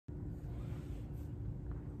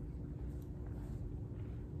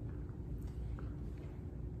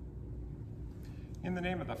In the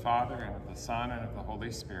name of the Father, and of the Son, and of the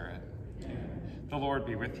Holy Spirit. Amen. The Lord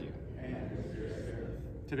be with you.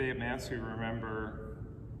 Today at Mass we remember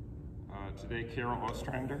today Carol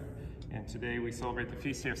Ostrander, and today we celebrate the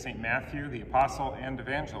feast day of St. Matthew, the Apostle and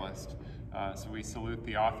Evangelist. So we salute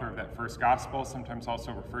the author of that first Gospel, sometimes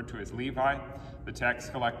also referred to as Levi, the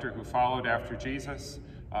tax collector who followed after Jesus,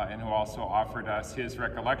 and who also offered us his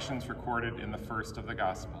recollections recorded in the first of the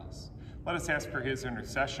Gospels. Let us ask for his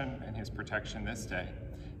intercession and his protection this day,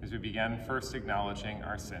 as we begin first acknowledging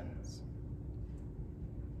our sins.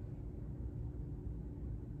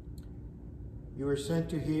 You were sent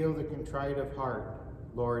to heal the contrite of heart.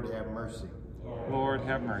 Lord, have mercy. Lord,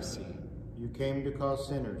 have mercy. You came to call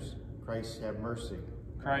sinners. Christ, have mercy.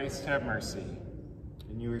 Christ, have mercy.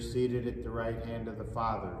 And you are seated at the right hand of the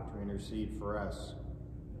Father to intercede for us.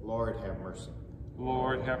 Lord, have mercy.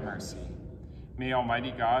 Lord, have mercy. May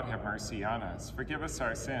Almighty God have mercy on us, forgive us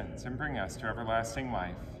our sins, and bring us to everlasting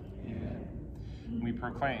life. Amen. We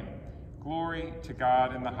proclaim, glory to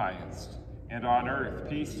God in the highest, and on earth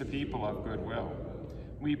peace to people of good will.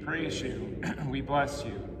 We praise you, we bless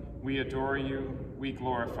you, we adore you, we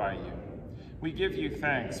glorify you. We give you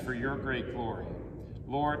thanks for your great glory.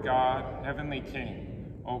 Lord God, heavenly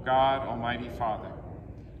King, O God, Almighty Father,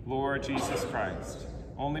 Lord Jesus Christ,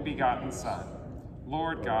 only begotten Son,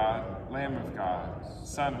 Lord God, Lamb of God,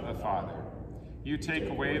 Son of the Father, you take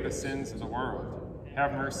away the sins of the world,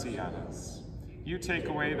 have mercy on us. You take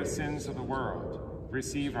away the sins of the world,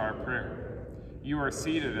 receive our prayer. You are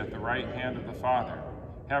seated at the right hand of the Father,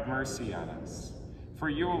 have mercy on us. For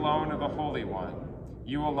you alone are the Holy One,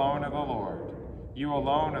 you alone are the Lord, you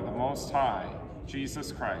alone are the Most High,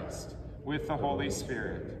 Jesus Christ, with the Holy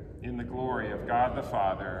Spirit, in the glory of God the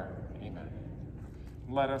Father. Amen.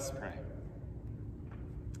 Let us pray.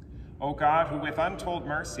 O God, who with untold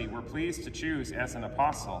mercy were pleased to choose as an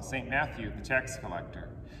apostle St. Matthew the tax collector,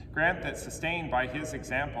 grant that, sustained by his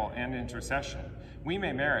example and intercession, we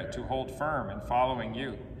may merit to hold firm in following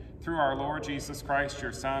you, through our Lord Jesus Christ,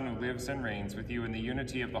 your Son, who lives and reigns with you in the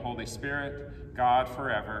unity of the Holy Spirit, God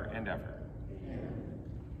forever and ever.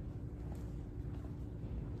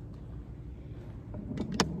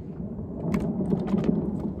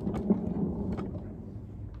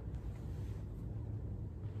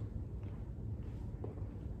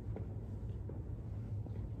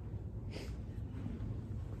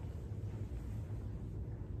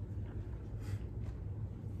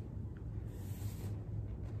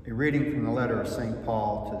 A reading from the letter of St.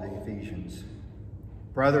 Paul to the Ephesians.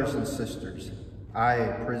 Brothers and sisters, I,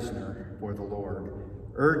 a prisoner for the Lord,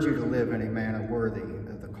 urge you to live in a manner worthy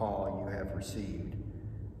of the call you have received,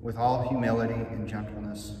 with all humility and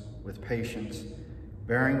gentleness, with patience,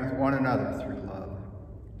 bearing with one another through love,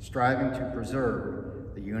 striving to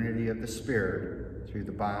preserve the unity of the Spirit through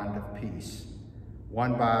the bond of peace,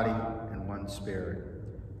 one body and one Spirit,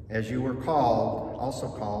 as you were also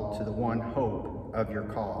called to the one hope of your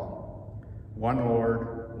call, one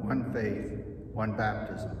Lord, one faith, one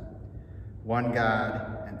baptism, one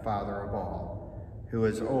God and Father of all, who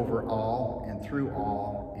is over all and through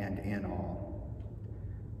all and in all.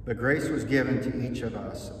 But grace was given to each of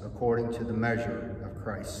us according to the measure of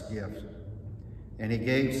Christ's gift. And he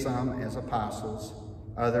gave some as apostles,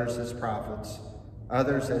 others as prophets,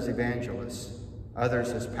 others as evangelists, others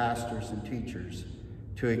as pastors and teachers,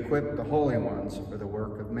 to equip the holy ones for the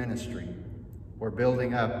work of ministry, or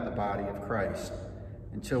building up the body of Christ,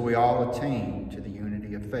 until we all attain to the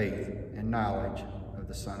unity of faith and knowledge of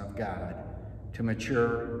the Son of God, to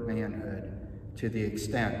mature manhood, to the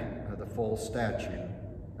extent of the full stature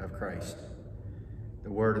of Christ.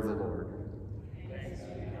 The word of the Lord.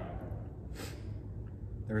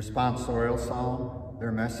 The responsorial psalm,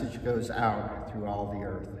 their message goes out through all the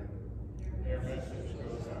earth.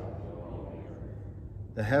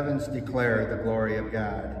 The heavens declare the glory of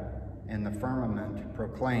God, and the firmament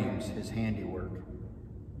proclaims his handiwork.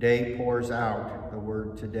 Day pours out the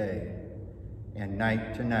word to day, and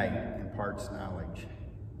night to night imparts knowledge.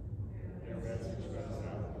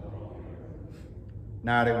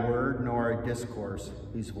 Not a word nor a discourse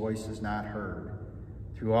whose voice is not heard.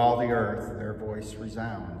 Through all the earth their voice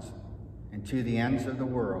resounds, and to the ends of the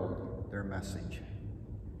world their message.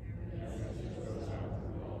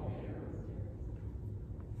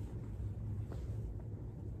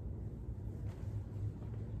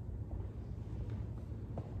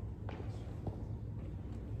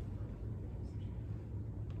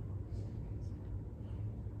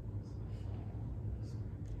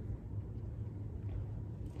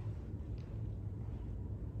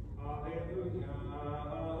 Alleluia,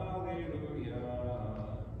 alleluia,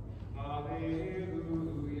 alleluia.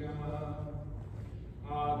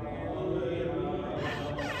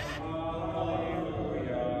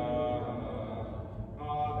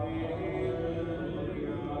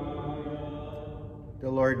 The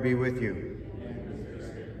Lord be with you.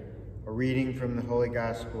 A reading from the Holy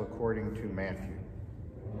Gospel according to Matthew.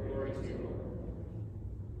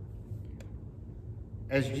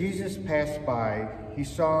 As Jesus passed by, he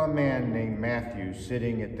saw a man named Matthew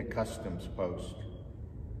sitting at the customs post.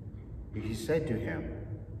 He said to him,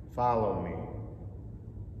 "Follow me."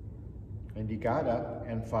 And he got up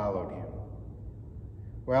and followed him.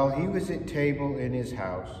 While he was at table in his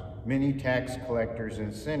house, many tax collectors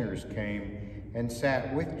and sinners came and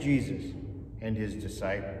sat with Jesus and his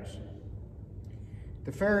disciples.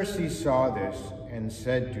 The Pharisees saw this and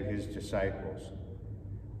said to his disciples,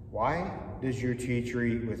 "Why does your teacher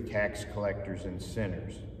eat with tax collectors and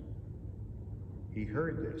sinners?" He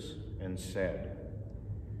heard this and said,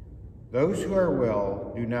 "Those who are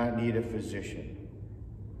well do not need a physician,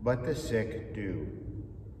 but the sick do.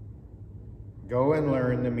 Go and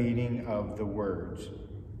learn the meaning of the words,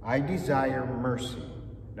 'I desire mercy,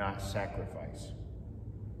 not sacrifice.'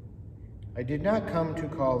 I did not come to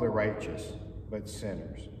call the righteous, but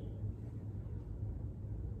sinners."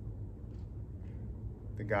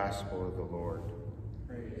 The Gospel of the Lord.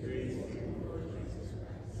 Praise to you, Lord Jesus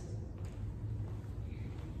Christ.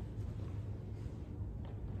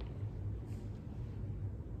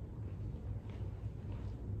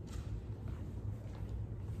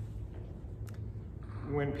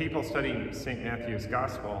 When people study St. Matthew's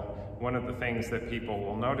Gospel, one of the things that people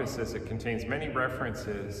will notice is it contains many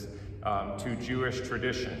references to Jewish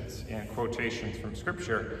traditions and quotations from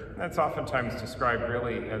Scripture. And that's oftentimes described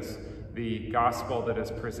really as the gospel that is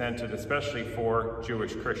presented especially for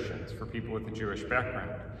Jewish Christians, for people with a Jewish background.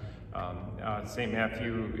 St.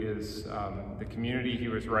 Matthew is the community he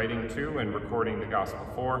was writing to and recording the gospel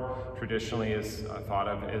for, traditionally is thought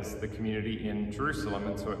of as the community in Jerusalem,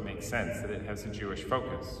 and so it makes sense that it has a Jewish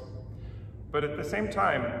focus. But at the same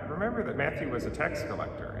time, remember that Matthew was a tax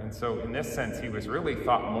collector, and so in this sense he was really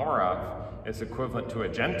thought more of as equivalent to a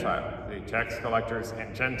Gentile. The tax collectors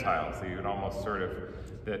and Gentiles, you would almost sort of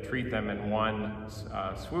treat them in one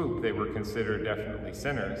swoop. They were considered definitely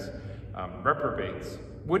sinners, reprobates.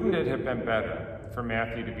 Wouldn't it have been better for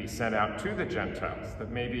Matthew to be sent out to the Gentiles?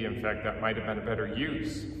 That maybe, in fact, that might have been a better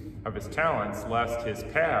use of his talents, lest his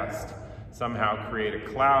past somehow create a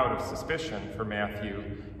cloud of suspicion for Matthew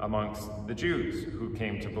amongst the Jews who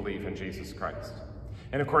came to believe in Jesus Christ.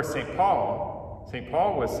 And of course, St. Paul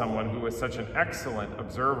was someone who was such an excellent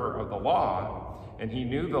observer of the law, and he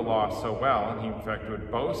knew the law so well, and he in fact would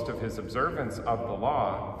boast of his observance of the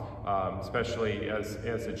law, especially as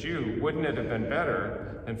a Jew. Wouldn't it have been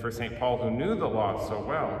better than for St. Paul, who knew the law so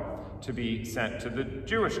well, to be sent to the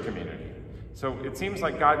Jewish community? So it seems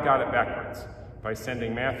like God got it backwards. By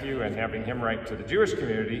sending Matthew and having him write to the Jewish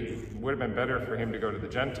community, it would have been better for him to go to the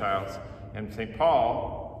Gentiles. And St.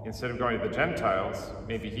 Paul, instead of going to the Gentiles,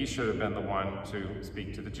 maybe he should have been the one to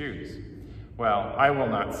speak to the Jews. Well, I will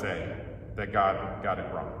not say that God got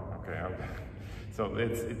it wrong, okay? So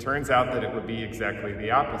it turns out that it would be exactly the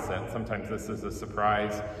opposite. Sometimes this is a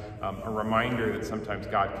surprise, a reminder that sometimes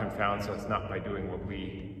God confounds us not by doing what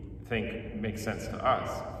we think makes sense to us,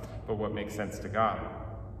 but what makes sense to God.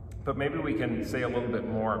 But maybe we can say a little bit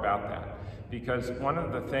more about that, because one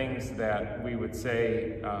of the things that we would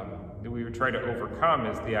say, that we would try to overcome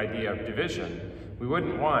is the idea of division. We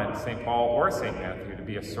wouldn't want St. Paul or St. Matthew to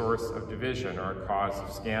be a source of division or a cause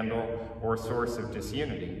of scandal or a source of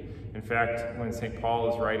disunity. In fact, when St.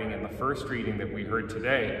 Paul is writing in the first reading that we heard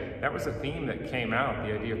today, that was a theme that came out,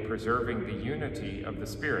 the idea of preserving the unity of the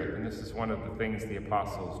Spirit. And this is one of the things the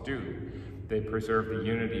apostles do. They preserve the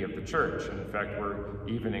unity of the church. And in fact, we're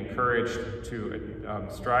even encouraged to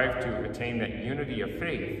strive to attain that unity of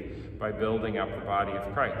faith by building up the body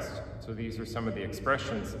of Christ. So these are some of the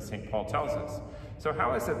expressions that St. Paul tells us. So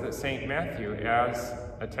how is it that St. Matthew, as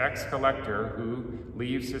a tax collector who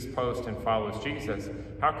leaves his post and follows Jesus,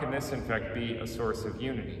 how can this in fact be a source of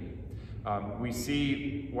unity? We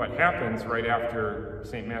see what happens right after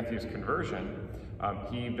St. Matthew's conversion.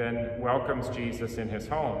 He then welcomes Jesus in his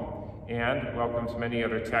home and welcomes many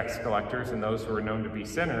other tax collectors and those who are known to be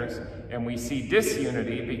sinners. And we see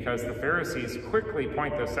disunity because the Pharisees quickly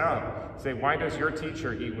point this out, say, "Why does your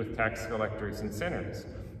teacher eat with tax collectors and sinners?"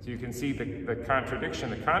 So you can see the contradiction,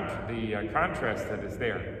 the contrast that is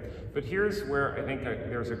there. But here's where I think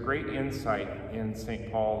there's a great insight in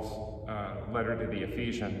St. Paul's letter to the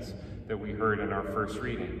Ephesians that we heard in our first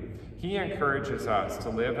reading. He encourages us to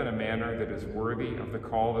live in a manner that is worthy of the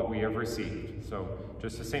call that we have received. So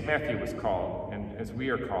just as St. Matthew was called, and as we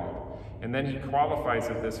are called. And then he qualifies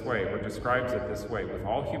it this way, or describes it this way: with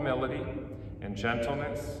all humility and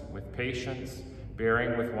gentleness, with patience,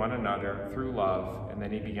 bearing with one another through love. And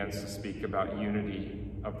then he begins to speak about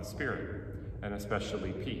unity of the Spirit. and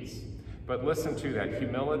especially peace. But listen to that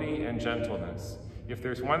humility and gentleness. If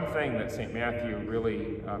there's one thing that St. Matthew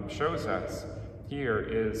really shows us here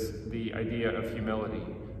is the idea of humility,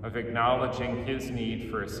 of acknowledging his need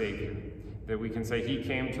for a Savior. That we can say he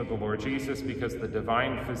came to the Lord Jesus because the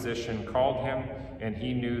divine physician called him and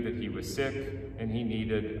he knew that he was sick and he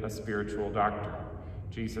needed a spiritual doctor.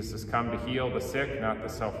 Jesus has come to heal the sick, not the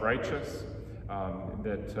self-righteous.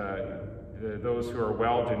 Those who are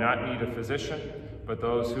well do not need a physician, but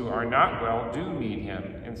those who are not well do need him,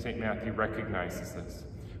 and St. Matthew recognizes this.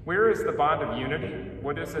 Where is the bond of unity?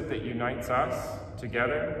 What is it that unites us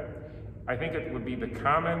together? I think it would be the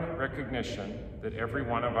common recognition that every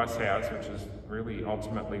one of us has, which is really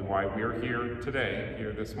ultimately why we're here today,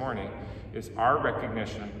 here this morning, is our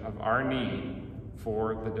recognition of our need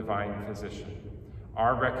for the divine physician,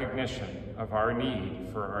 our recognition of our need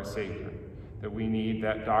for our Savior, that we need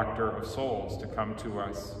that doctor of souls to come to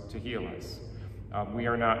us to heal us. We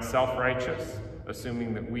are not self-righteous,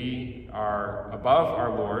 assuming that we are above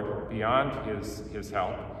our Lord, beyond his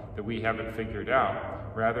help, that we have it figured out.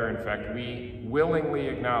 Rather, in fact, we willingly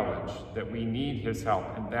acknowledge that we need his help,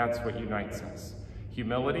 and that's what unites us.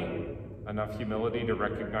 Humility, enough humility to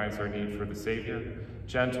recognize our need for the Savior.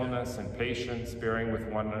 Gentleness and patience, bearing with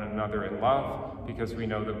one another in love, because we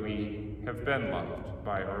know that we have been loved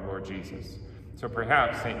by our Lord Jesus. So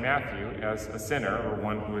perhaps St. Matthew, as a sinner, or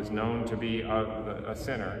one who is known to be a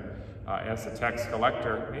sinner, as a tax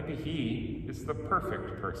collector, maybe he is the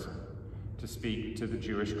perfect person to speak to the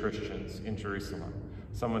Jewish Christians in Jerusalem.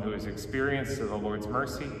 Someone who has experienced the Lord's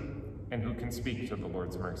mercy and who can speak to the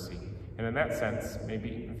Lord's mercy. And in that sense,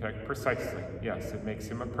 maybe, in fact, precisely, yes, it makes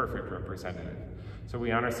him a perfect representative. So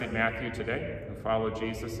we honor St. Matthew today, who followed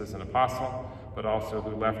Jesus as an apostle, but also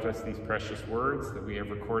who left us these precious words that we have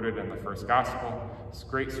recorded in the first gospel. It's a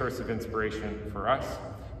great source of inspiration for us.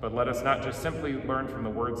 But let us not just simply learn from the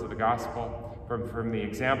words of the gospel, from the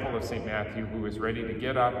example of St. Matthew, who is ready to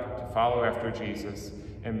get up, to follow after Jesus,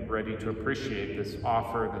 and ready to appreciate this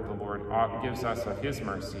offer that the Lord gives us of his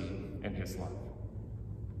mercy and his love.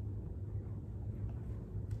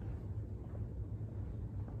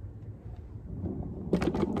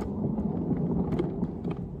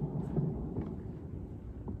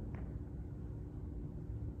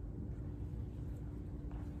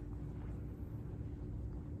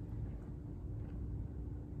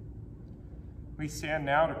 We stand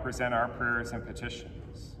now to present our prayers and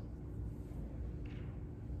petitions.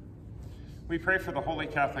 We pray for the Holy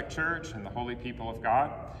Catholic Church and the holy people of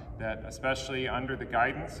God, that especially under the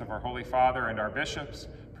guidance of our Holy Father and our bishops,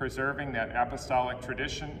 preserving that apostolic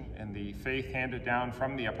tradition and the faith handed down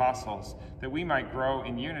from the apostles, that we might grow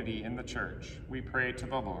in unity in the church. We pray to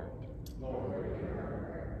the Lord.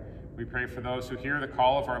 We pray for those who hear the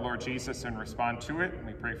call of our Lord Jesus and respond to it.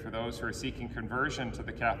 We pray for those who are seeking conversion to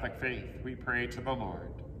the Catholic faith. We pray to the Lord.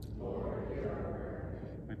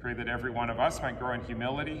 We pray that every one of us might grow in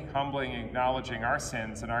humility, humbly acknowledging our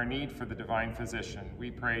sins and our need for the divine physician. We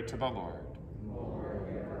pray to the Lord.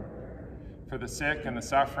 For the sick and the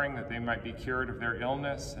suffering, that they might be cured of their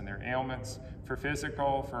illness and their ailments, for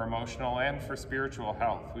physical, for emotional, and for spiritual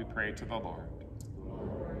health, we pray to the Lord.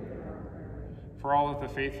 For all of the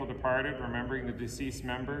faithful departed, remembering the deceased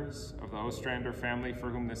members of the Ostrander family for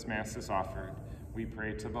whom this Mass is offered, we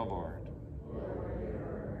pray to the Lord.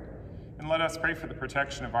 And let us pray for the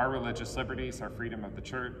protection of our religious liberties, our freedom of the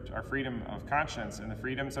church, our freedom of conscience, and the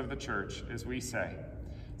freedoms of the church, as we say,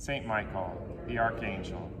 Saint Michael, the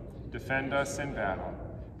Archangel, defend us in battle.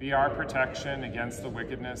 Be our protection against the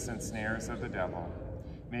wickedness and snares of the devil.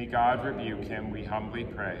 May God rebuke him, we humbly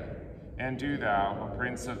pray. And do thou, O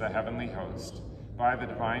Prince of the heavenly host, by the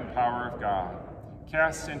divine power of God,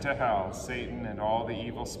 cast into hell Satan and all the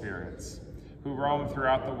evil spirits who roam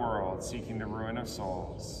throughout the world seeking the ruin of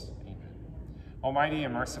souls. Amen. Almighty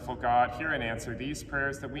and merciful God, hear and answer these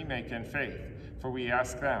prayers that we make in faith, for we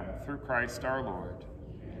ask them through Christ our Lord.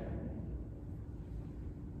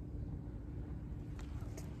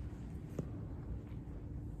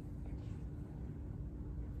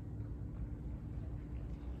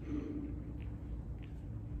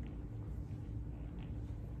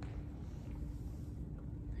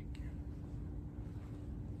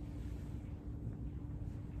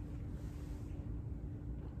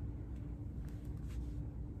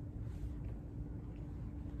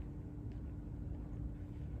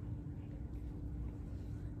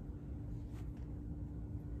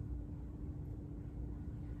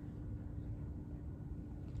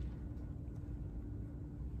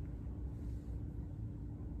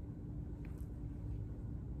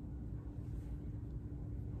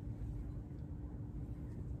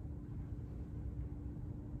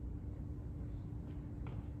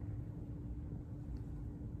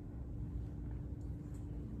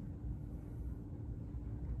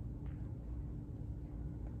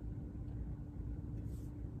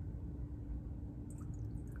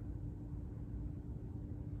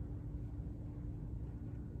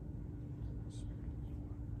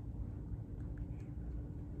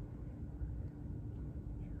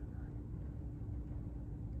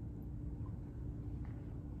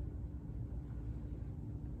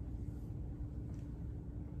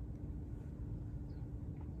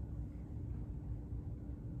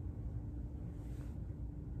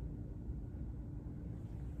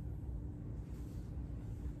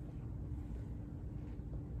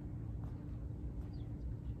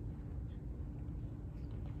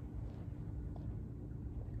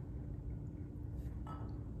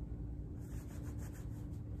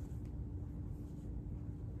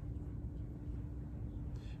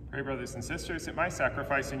 Pray, brothers and sisters, that my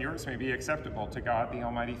sacrifice and yours may be acceptable to God, the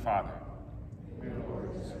Almighty Father.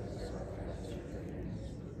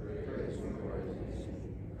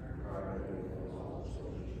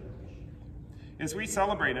 As we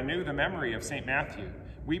celebrate anew the memory of St. Matthew,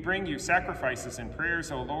 we bring you sacrifices and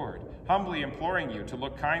prayers, O Lord, humbly imploring you to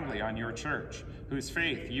look kindly on your church, whose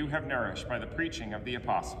faith you have nourished by the preaching of the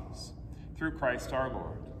apostles. Through Christ our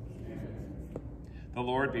Lord. Amen. The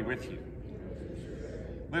Lord be with you.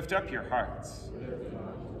 Lift up your hearts.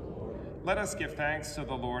 Let us give thanks to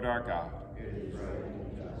the Lord our God.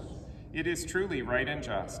 It is truly right and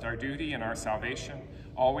just, our duty and our salvation,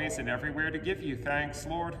 always and everywhere to give you thanks,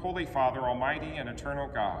 Lord, Holy Father, Almighty and eternal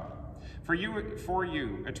God. For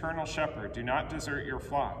you, eternal shepherd, do not desert your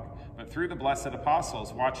flock, but through the blessed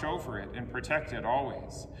apostles watch over it and protect it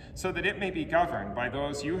always, so that it may be governed by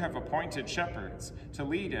those you have appointed shepherds to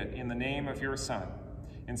lead it in the name of your Son.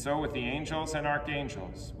 And so with the angels and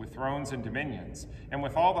archangels, with thrones and dominions, and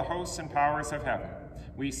with all the hosts and powers of heaven,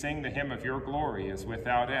 we sing the hymn of your glory as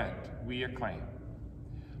without end we acclaim.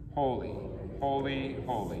 Holy, holy,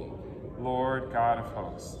 holy, Lord God of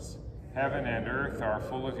hosts, heaven and earth are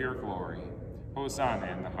full of your glory. Hosanna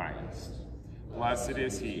in the highest. Blessed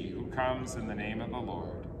is he who comes in the name of the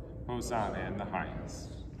Lord. Hosanna in the highest.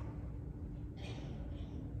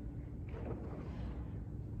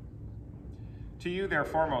 To you,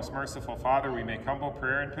 therefore, most merciful Father, we make humble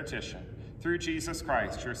prayer and petition, through Jesus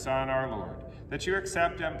Christ, your Son, our Lord, that you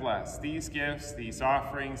accept and bless these gifts, these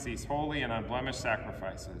offerings, these holy and unblemished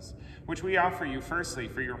sacrifices, which we offer you firstly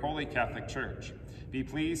for your holy Catholic Church. Be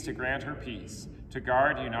pleased to grant her peace, to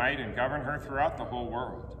guard, unite, and govern her throughout the whole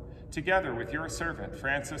world, together with your servant,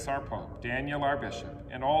 Francis our Pope, Daniel our Bishop,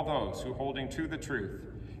 and all those who holding to the truth,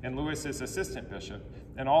 and Louis's assistant bishop,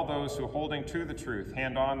 and all those who holding to the truth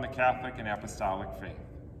hand on the Catholic and Apostolic faith.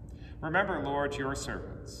 Remember, Lord, your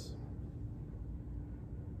servants.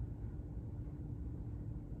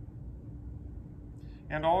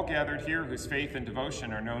 And all gathered here whose faith and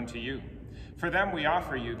devotion are known to you. For them we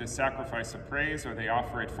offer you this sacrifice of praise, or they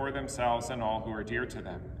offer it for themselves and all who are dear to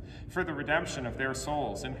them, for the redemption of their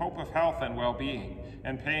souls in hope of health and well-being,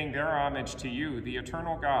 and paying their homage to you, the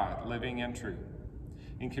eternal God, living and true.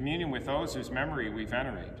 In communion with those whose memory we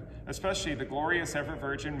venerate, especially the glorious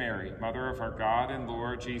ever-Virgin Mary, Mother of our God and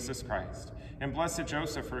Lord Jesus Christ, and blessed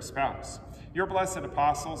Joseph, her spouse, your blessed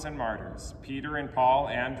apostles and martyrs, Peter and Paul,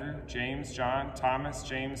 Andrew, James, John, Thomas,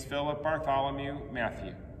 James, Philip, Bartholomew,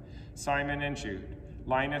 Matthew, Simon and Jude,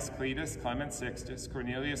 Linus, Cletus, Clement, Sixtus,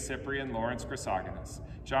 Cornelius, Cyprian, Lawrence, Chrysogonus,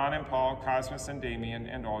 John and Paul, Cosmas and Damian,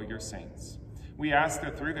 and all your saints. We ask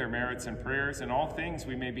that through their merits and prayers in all things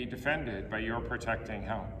we may be defended by your protecting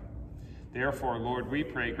help. Therefore, Lord, we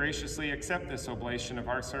pray, graciously accept this oblation of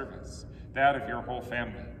our service, that of your whole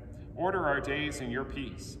family. Order our days in your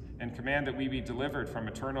peace, and command that we be delivered from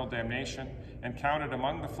eternal damnation and counted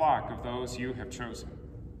among the flock of those you have chosen.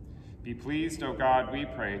 Be pleased, O God, we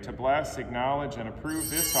pray, to bless, acknowledge, and approve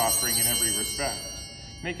this offering in every respect.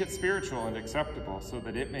 Make it spiritual and acceptable, so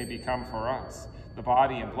that it may become for us the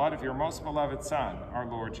body and blood of your most beloved Son, our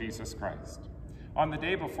Lord Jesus Christ. On the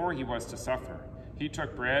day before he was to suffer, he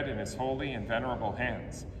took bread in his holy and venerable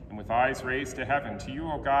hands, and with eyes raised to heaven, to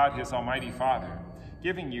you, O God, his almighty Father,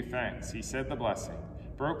 giving you thanks, he said the blessing,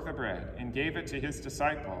 broke the bread, and gave it to his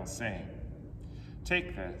disciples, saying,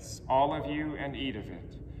 "Take this, all of you, and eat of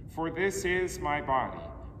it, for this is my body,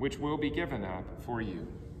 which will be given up for you."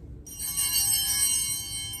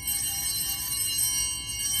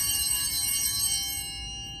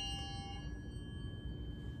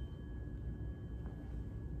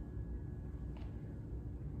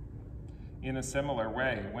 In a similar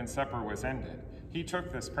way, when supper was ended, he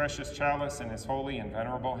took this precious chalice in his holy and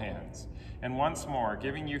venerable hands, and once more,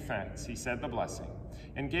 giving you thanks, he said the blessing,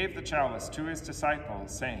 and gave the chalice to his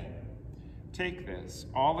disciples, saying, "Take this,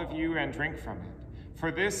 all of you, and drink from it,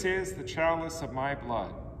 for this is the chalice of my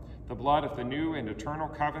blood, the blood of the new and eternal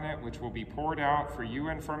covenant, which will be poured out for you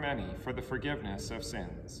and for many for the forgiveness of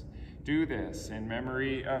sins. Do this in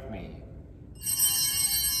memory of me."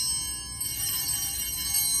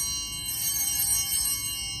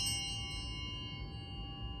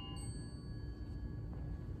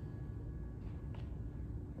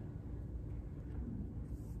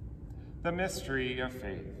 The mystery of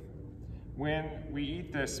faith. When we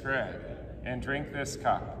eat this bread and drink this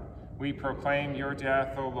cup, we proclaim your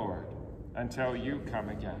death, O Lord, until you come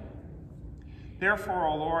again. Therefore,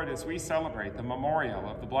 O Lord, as we celebrate the memorial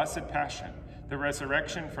of the Blessed Passion, the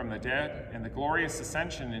resurrection from the dead, and the glorious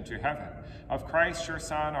ascension into heaven of Christ your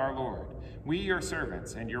Son, our Lord, we, your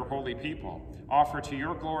servants and your holy people, offer to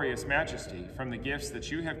your glorious majesty from the gifts that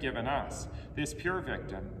you have given us, this pure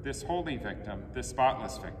victim, this holy victim, this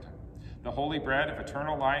spotless victim, the holy bread of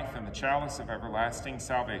eternal life and the chalice of everlasting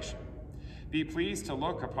salvation. Be pleased to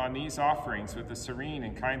look upon these offerings with a serene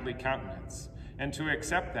and kindly countenance, and to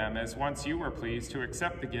accept them as once you were pleased to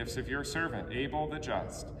accept the gifts of your servant Abel the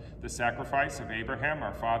just, the sacrifice of Abraham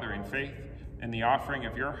our father in faith, and the offering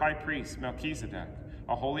of your high priest Melchizedek,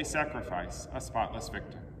 a holy sacrifice, a spotless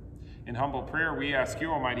victim. In humble prayer we ask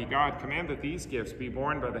you, Almighty God, command that these gifts be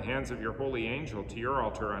borne by the hands of your holy angel to your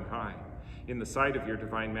altar on high, in the sight of your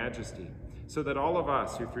divine majesty, so that all of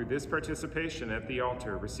us who through this participation at the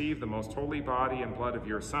altar receive the most holy body and blood of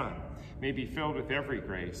your Son may be filled with every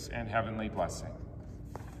grace and heavenly blessing.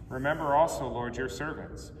 Remember also, Lord, your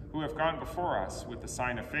servants, who have gone before us with the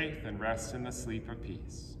sign of faith and rest in the sleep of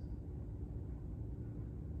peace.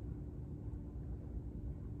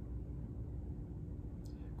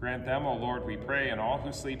 Grant them, O Lord, we pray, and all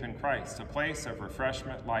who sleep in Christ, a place of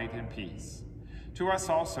refreshment, light, and peace. To us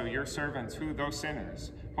also, your servants, who, though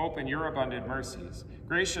sinners, hope in your abundant mercies,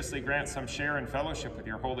 graciously grant some share in fellowship with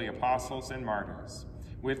your holy apostles and martyrs,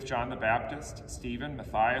 with John the Baptist, Stephen,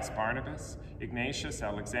 Matthias, Barnabas, Ignatius,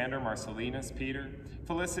 Alexander, Marcellinus, Peter,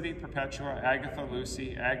 Felicity, Perpetua, Agatha,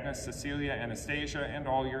 Lucy, Agnes, Cecilia, Anastasia, and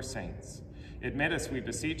all your saints. Admit us, we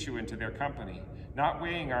beseech you, into their company, not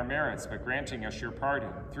weighing our merits, but granting us your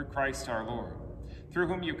pardon, through Christ our Lord, through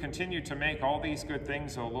whom you continue to make all these good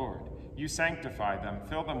things, O Lord. You sanctify them,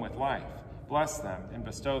 fill them with life, bless them, and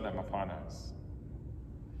bestow them upon us.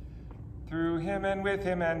 Through him and with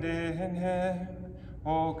him and in him,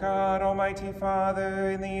 O God, Almighty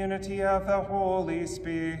Father, in the unity of the Holy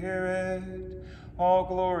Spirit, all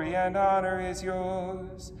glory and honor is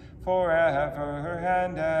yours, forever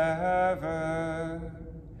and ever.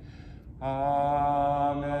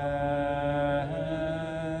 Amen.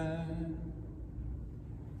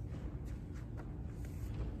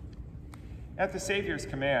 At the Savior's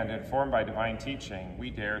command, informed by divine teaching,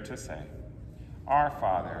 we dare to say, Our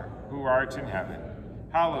Father, who art in heaven,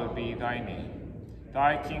 hallowed be thy name.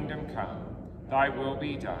 Thy kingdom come, thy will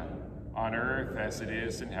be done, on earth as it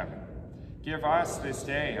is in heaven. Give us this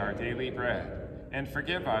day our daily bread, and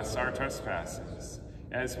forgive us our trespasses,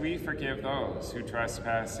 as we forgive those who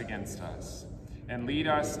trespass against us. And lead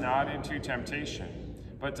us not into temptation,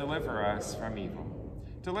 but deliver us from evil.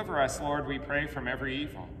 Deliver us, Lord, we pray, from every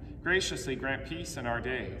evil. Graciously grant peace in our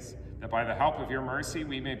days, that by the help of your mercy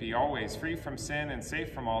we may be always free from sin and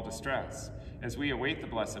safe from all distress, as we await the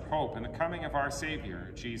blessed hope and the coming of our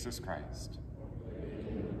Savior, Jesus Christ.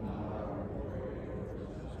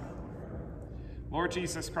 Lord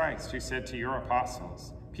Jesus Christ, who said to your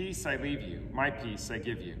apostles, Peace I leave you, my peace I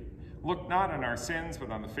give you. Look not on our sins,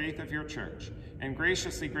 but on the faith of your church, and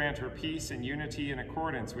graciously grant her peace and unity in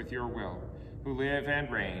accordance with your will, who live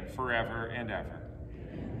and reign forever and ever.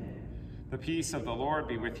 Amen. The peace of the Lord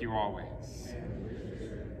be with you always.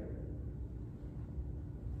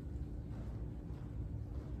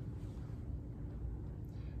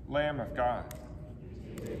 Lamb of God.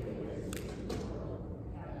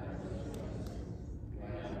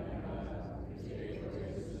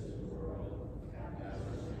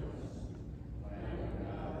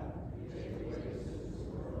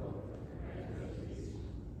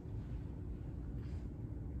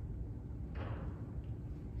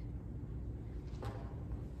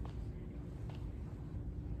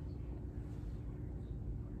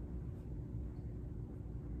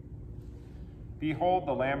 Behold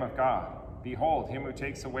the Lamb of God. Behold him who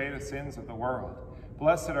takes away the sins of the world.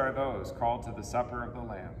 Blessed are those called to the supper of the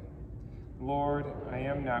Lamb. Lord, I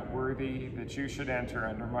am not worthy that you should enter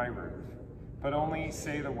under my roof, but only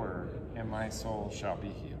say the word, and my soul shall be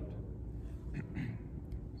healed.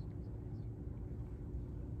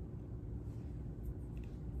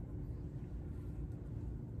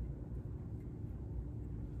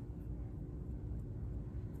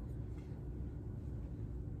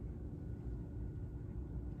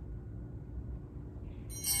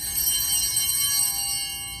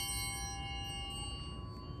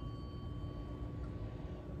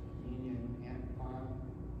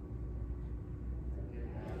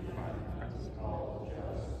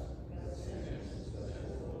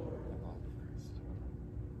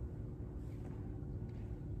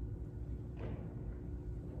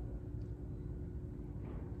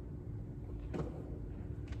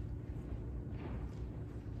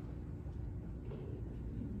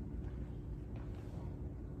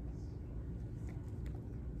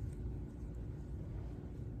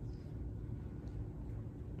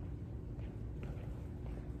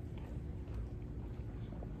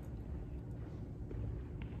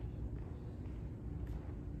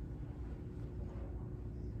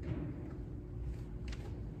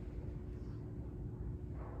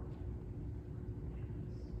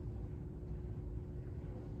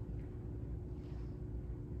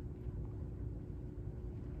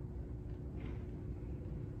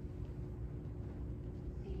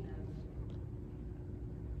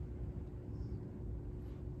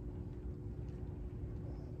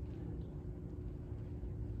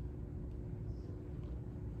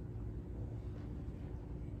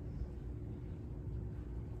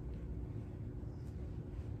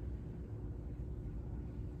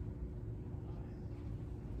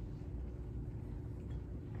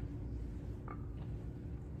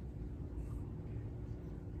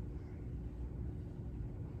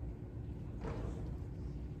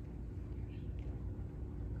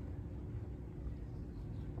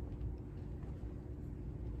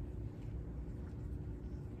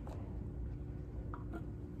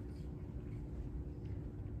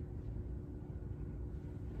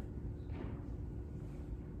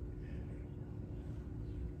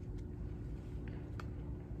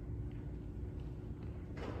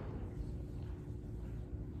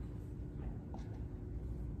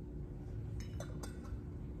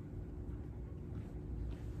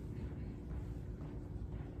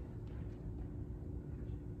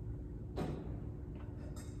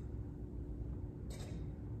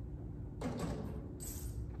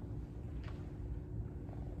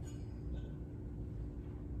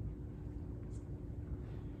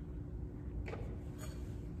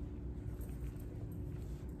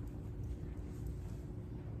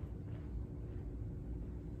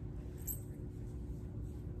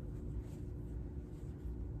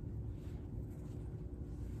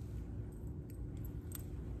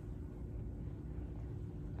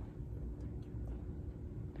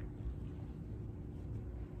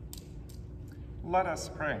 Let us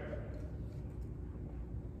pray.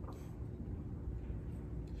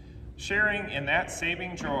 Sharing in that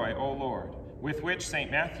saving joy, O Lord, with which St.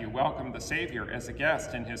 Matthew welcomed the Savior as a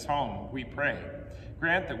guest in his home, we pray,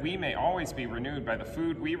 grant that we may always be renewed by the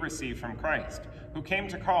food we receive from Christ, who came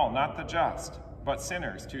to call not the just, but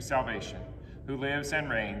sinners to salvation, who lives and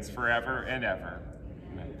reigns forever and ever.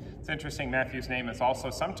 Amen. It's interesting, Matthew's name is also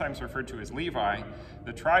sometimes referred to as Levi.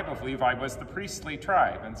 The tribe of Levi was the priestly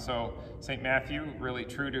tribe, and so St. Matthew, really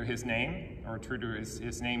true to his name, or true to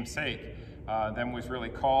his namesake, then was really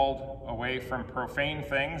called away from profane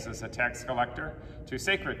things as a tax collector to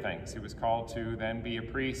sacred things. He was called to then be a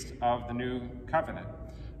priest of the new covenant.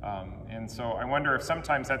 And so I wonder if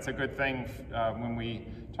sometimes that's a good thing when we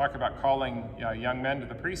talk about calling young men to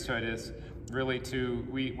the priesthood, is really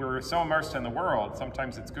we're so immersed in the world,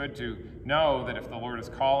 sometimes it's good to know that if the Lord is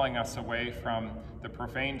calling us away from the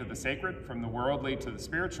profane to the sacred, from the worldly to the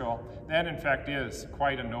spiritual, that in fact is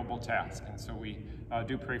quite a noble task. And so we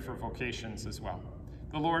do pray for vocations as well.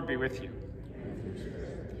 The Lord be with you.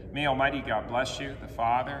 May Almighty God bless you, the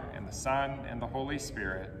Father, and the Son, and the Holy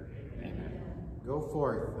Spirit. Amen. Go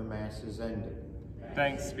forth, the Mass is ended.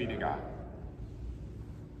 Thanks be to God.